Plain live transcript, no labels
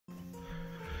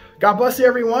God bless you,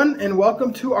 everyone, and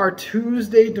welcome to our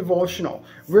Tuesday devotional.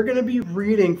 We're going to be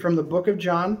reading from the book of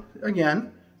John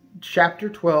again, chapter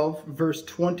 12, verse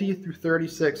 20 through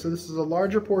 36. So this is a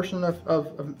larger portion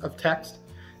of text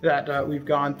that we've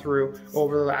gone through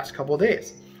over the last couple of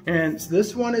days. And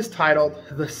this one is titled,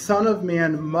 "The Son of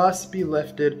Man Must Be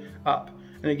Lifted Up."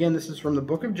 And again, this is from the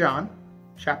book of John,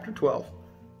 chapter 12,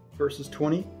 verses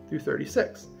 20 through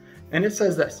 36. And it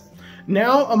says this: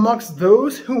 "Now amongst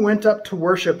those who went up to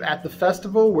worship at the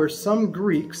festival were some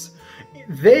Greeks.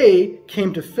 They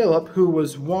came to Philip, who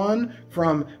was one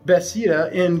from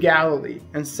Bethsaida in Galilee,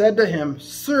 and said to him,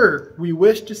 'Sir, we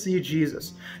wish to see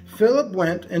Jesus.' Philip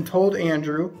went and told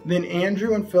Andrew. Then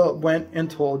Andrew and Philip went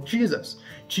and told Jesus.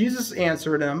 Jesus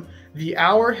answered him, 'The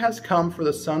hour has come for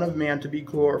the Son of Man to be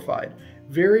glorified.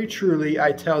 Very truly,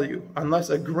 I tell you, unless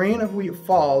a grain of wheat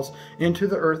falls into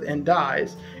the earth and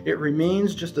dies, it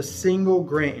remains just a single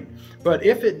grain. But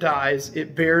if it dies,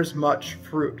 it bears much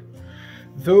fruit.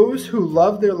 Those who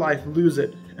love their life lose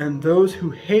it, and those who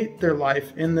hate their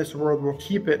life in this world will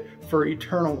keep it for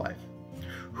eternal life.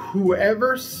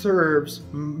 Whoever serves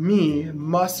me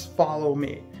must follow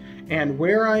me, and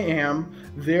where I am,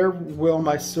 there will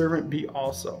my servant be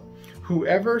also.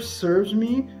 Whoever serves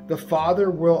me, the Father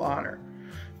will honor.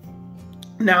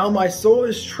 Now my soul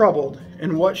is troubled,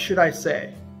 and what should I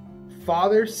say?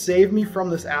 Father, save me from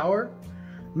this hour?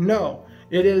 No,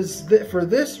 it is for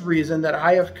this reason that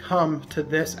I have come to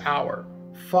this hour.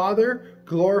 Father,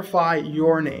 glorify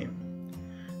your name."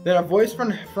 Then a voice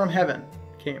from heaven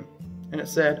came, and it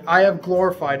said, "I have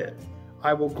glorified it.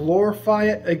 I will glorify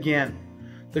it again."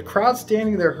 The crowd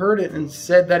standing there heard it and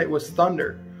said that it was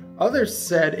thunder. Others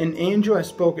said, "An angel has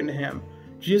spoken to him."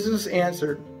 Jesus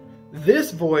answered,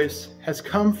 "This voice has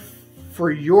come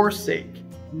for your sake,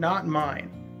 not mine.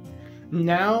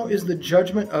 Now is the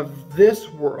judgment of this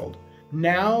world.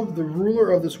 Now the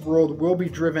ruler of this world will be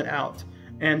driven out.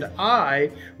 And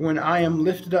I, when I am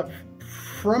lifted up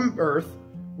from earth,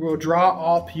 will draw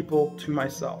all people to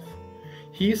myself."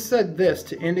 He said this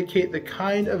to indicate the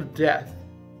kind of death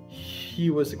he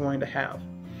was going to have.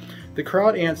 The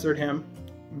crowd answered him,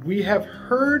 "We have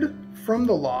heard from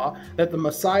the law that the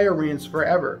Messiah reigns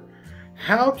forever.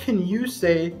 How can you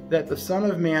say that the Son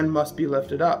of Man must be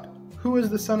lifted up? Who is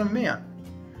the Son of Man?"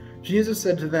 Jesus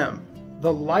said to them,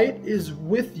 "The light is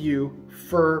with you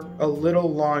for a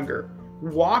little longer.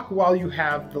 Walk while you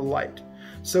have the light,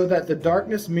 so that the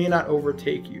darkness may not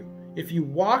overtake you. If you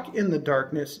walk in the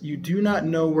darkness, you do not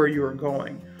know where you are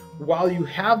going. While you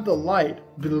have the light,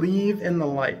 believe in the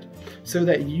light, so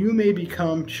that you may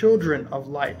become children of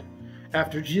light."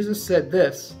 After Jesus said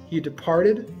this, he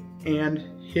departed and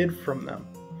hid from them.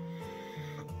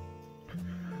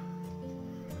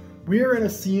 We are in a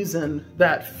season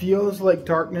that feels like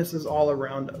darkness is all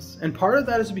around us. And part of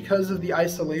that is because of the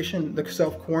isolation, the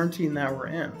self-quarantine that we're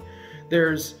in.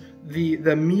 There's the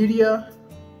media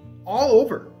all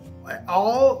over.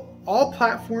 All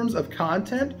platforms of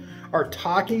content are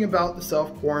talking about the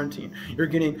self-quarantine. You're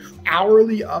getting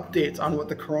hourly updates on what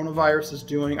the coronavirus is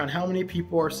doing, on how many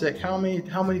people are sick, how many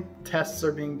tests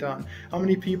are being done, how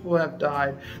many people have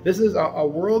died. This is a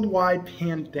worldwide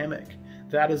pandemic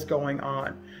that is going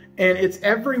on. And it's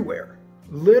everywhere.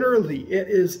 Literally, it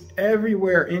is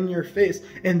everywhere in your face.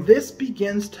 And this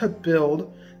begins to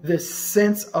build this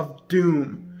sense of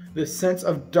doom, this sense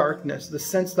of darkness, the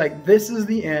sense like this is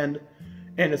the end,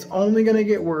 and it's only going to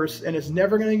get worse, and it's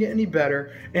never going to get any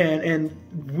better, and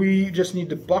we just need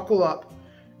to buckle up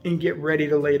and get ready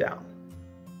to lay down.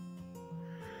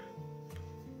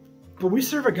 But we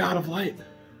serve a God of light.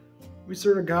 We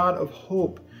serve a God of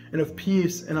hope and of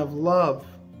peace and of love.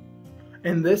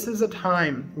 And this is a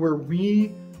time where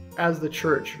we as the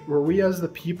church, where we as the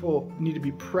people need to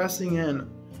be pressing in,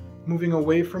 moving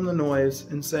away from the noise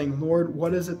and saying, "Lord,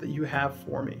 what is it that you have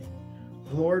for me?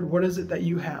 Lord, what is it that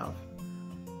you have?"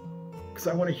 Because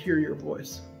I want to hear your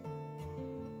voice.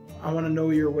 I want to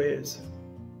know your ways.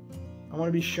 I want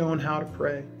to be shown how to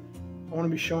pray. I want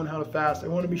to be shown how to fast. I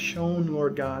want to be shown,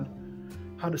 Lord God,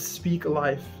 how to speak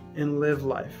life and live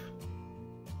life.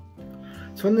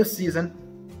 So in this season,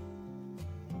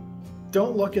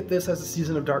 don't look at this as a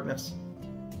season of darkness.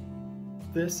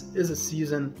 This is a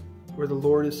season where the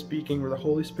Lord is speaking, where the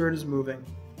Holy Spirit is moving,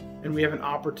 and we have an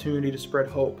opportunity to spread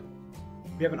hope.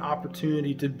 We have an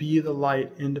opportunity to be the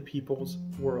light into people's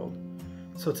world.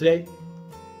 So today,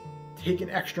 take an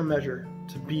extra measure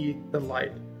to be the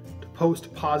light, to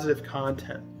post positive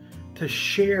content, to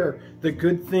share the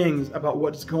good things about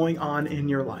what's going on in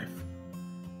your life.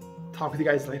 Talk with you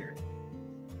guys later.